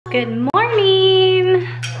Good morning!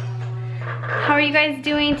 How are you guys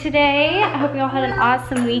doing today? I hope you all had an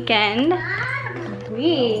awesome weekend.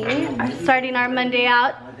 We are starting our Monday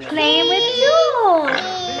out playing with Jules.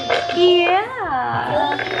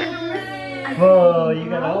 Yeah. Whoa, you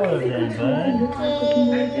got all of them, bud.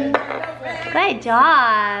 Good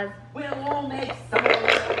job.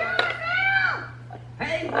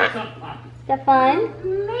 Is that fun?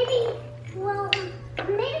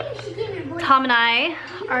 Tom and I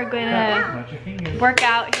are going to work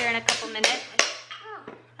out here in a couple minutes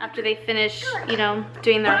after they finish, you know,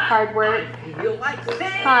 doing their hard work.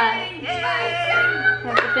 Huh? You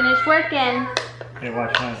have to finish working. Here,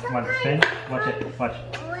 watch the spin. Watch it. Watch.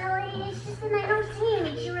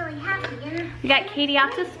 We got Katie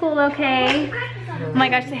off to school, okay? Oh my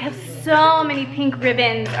gosh, they have so many pink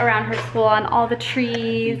ribbons around her school on all the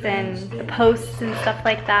trees and the posts and stuff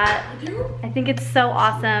like that. I think it's so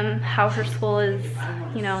awesome how her school is,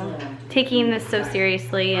 you know, taking this so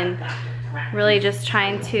seriously and really just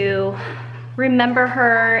trying to remember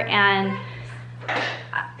her. And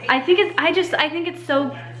I think it's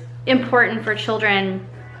so important for children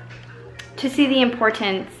to see the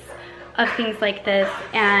importance of things like this,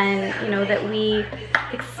 and you know, that we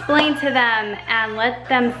explain to them and let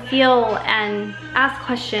them feel and ask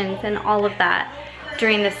questions and all of that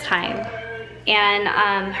during this time. And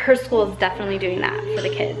her school is definitely doing that for the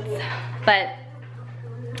kids. But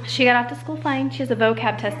she got off to school fine. She has a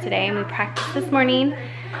vocab test today and we practiced this morning.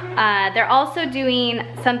 They're also doing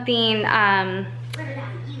something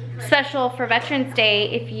special for Veterans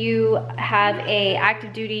Day. If you have a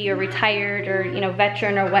active duty or retired or, you know,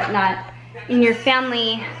 veteran or whatnot in your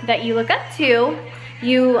family that you look up to,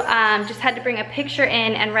 you just had to bring a picture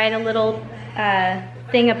in and write a little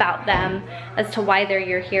thing about them as to why they're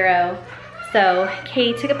your hero. So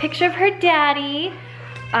Katie took a picture of her daddy.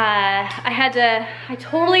 I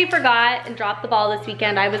totally forgot and dropped the ball this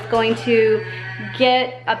weekend. I was going to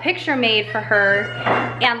get a picture made for her,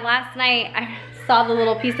 and last night I saw the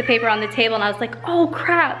little piece of paper on the table and I was like, oh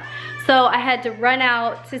crap. So I had to run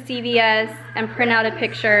out to CVS and print out a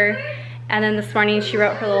picture, and then this morning she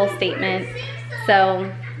wrote her little statement.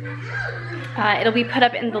 So it'll be put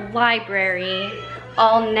up in the library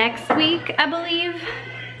all next week, I believe,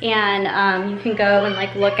 and you can go and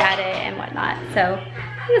like look at it and whatnot. So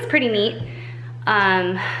I think it's pretty neat.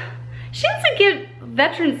 She doesn't get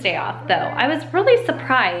Veterans Day off though. I was really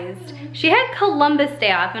surprised. She had Columbus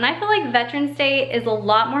Day off, and I feel like Veterans Day is a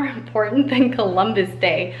lot more important than Columbus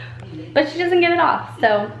Day, but she doesn't get it off,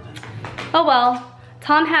 so oh well.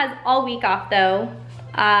 Tom has all week off though,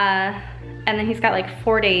 and then he's got like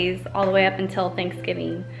 4 days all the way up until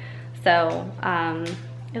Thanksgiving, so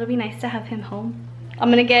it'll be nice to have him home. I'm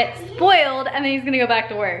gonna get spoiled and then he's gonna go back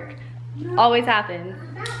to work. Always happens.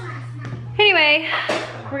 Anyway,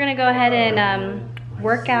 we're gonna go ahead and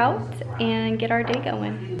work out and get our day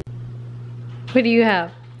going. What do you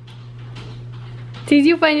have? Did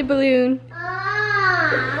you find a balloon?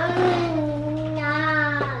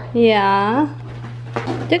 Yeah.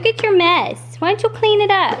 Look at your mess. Why don't you clean it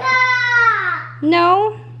up?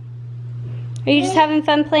 No? Are you just having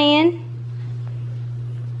fun playing?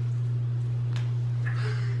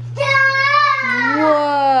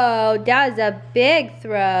 Whoa, that was a big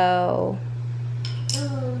throw.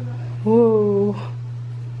 Whoa.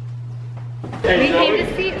 We came to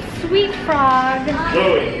see Sweet Frog.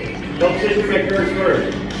 Louie, don't sit your pictures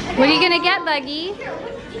first. What are you gonna get, Buggy?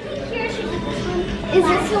 Is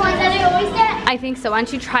this the one that I always get? I think so. Why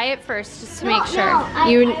don't you try it first, just to make sure. No,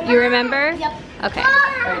 You remember? Yep. Okay.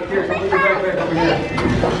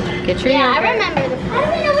 Get your Yeah, yogurt. I remember the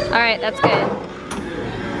All right, that's good.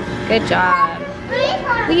 Good job.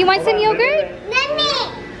 Well, you want some yogurt?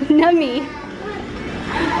 Nummy.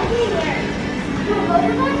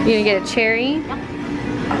 You gonna get a cherry?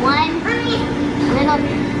 One little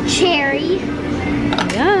cherry.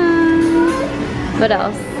 Yeah. What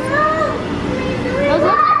else? Those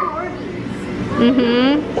look like Orbeez.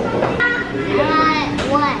 Mm-hmm.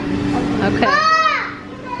 One. Okay.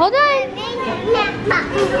 Hold on.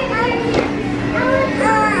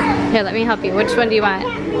 Here, let me help you. Which one do you want?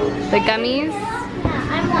 The gummies?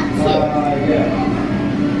 I want two.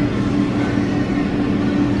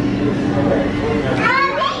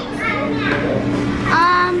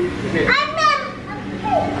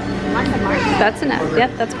 That's enough.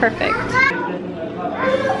 Yep, that's perfect.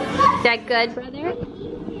 Is that good, brother?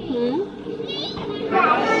 Hmm?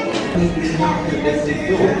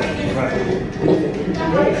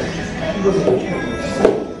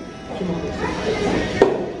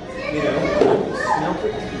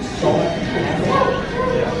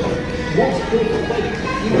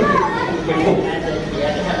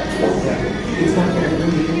 it's not going to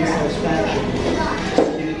bring you any satisfaction.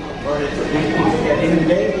 At the end of the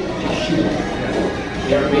day, shoot.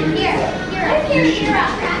 You know what I mean? Just shoot.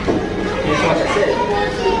 And it's like I said,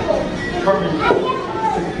 Carmen took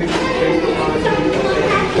a picture of Facebook on it.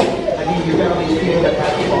 I mean, you've got all these people that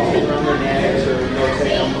have bosses around their necks, or, you know,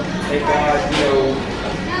 saying, thank God, you know,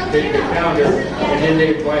 they found her, and then they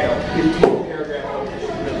write a 15-paragraph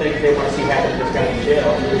of the things they want to see happen to this guy in jail.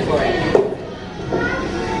 And it's like,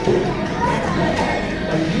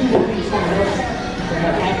 you want someone else to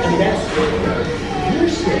have happened, that's you're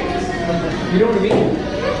sick. You know what I mean?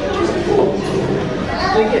 Just cool.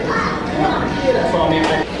 Like it. Yeah, that's all I mean.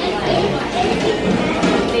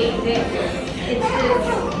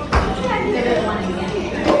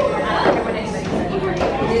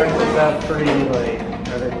 Is that pretty, like,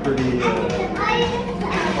 are they pretty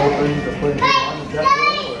open to putting it on the jet or?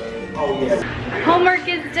 Oh, yeah. Homework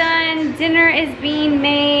is done, dinner is being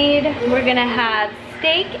made. We're gonna have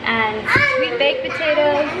steak and sweet baked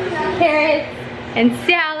potatoes, carrots, and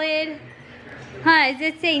salad. Huh, does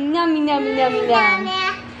it say nummy, nummy, nummy, yum?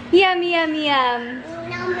 Yummy, yummy, yum.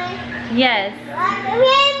 Yes.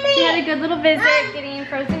 We had a good little visit getting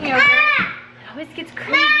frozen yogurt. It always gets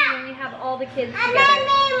crazy when we have all the kids together.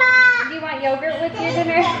 Do you want yogurt with your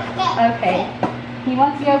dinner? Okay. He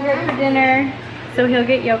wants yogurt for dinner, so he'll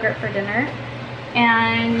get yogurt for dinner.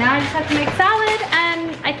 And now I just have to make salad,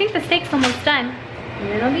 and I think the steak's almost done. And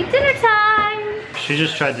then it'll be dinner time. She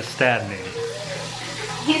just tried to stab me.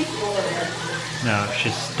 He's full of it. No, she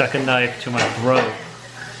stuck a knife to my throat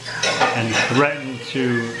and threatened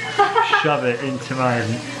to shove it into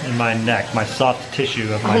my neck, my soft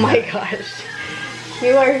tissue of my neck. Oh my gosh.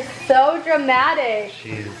 You are so dramatic.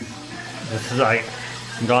 Jeez. This is like,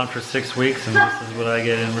 I'm gone for 6 weeks and this is what I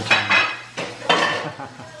get in return.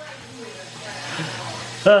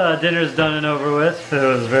 Dinner's done and over with. It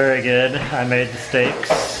was very good. I made the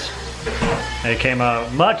steaks. It came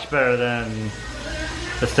out much better than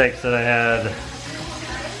the steaks that I had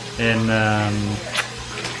in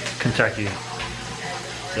Kentucky.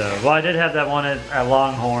 So, well, I did have that one at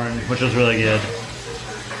Longhorn, which was really good.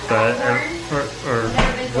 But,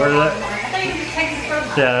 where did I?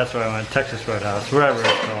 Yeah, that's where I went. Texas Roadhouse, wherever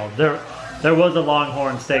it's called. There was a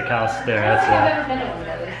Longhorn Steakhouse there.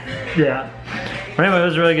 That's it. Yeah. But anyway, it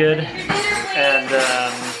was really good, and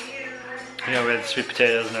you know, we had sweet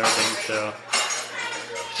potatoes and everything. So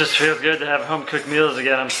it just feels good to have home cooked meals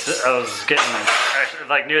again. I was getting actually,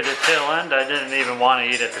 like, near the tail end. I didn't even want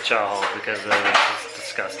to eat at the chow hall because it was just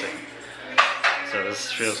disgusting. So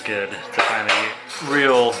this feels good to finally eat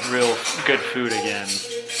real good food again.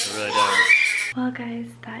 It really does. Well guys,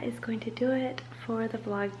 that is going to do it for the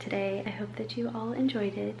vlog today. I hope that you all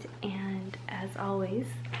enjoyed it, and as always,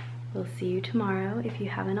 we'll see you tomorrow. If you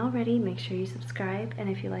haven't already, make sure you subscribe, and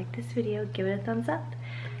if you like this video, give it a thumbs up,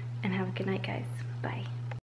 and have a good night guys. Bye.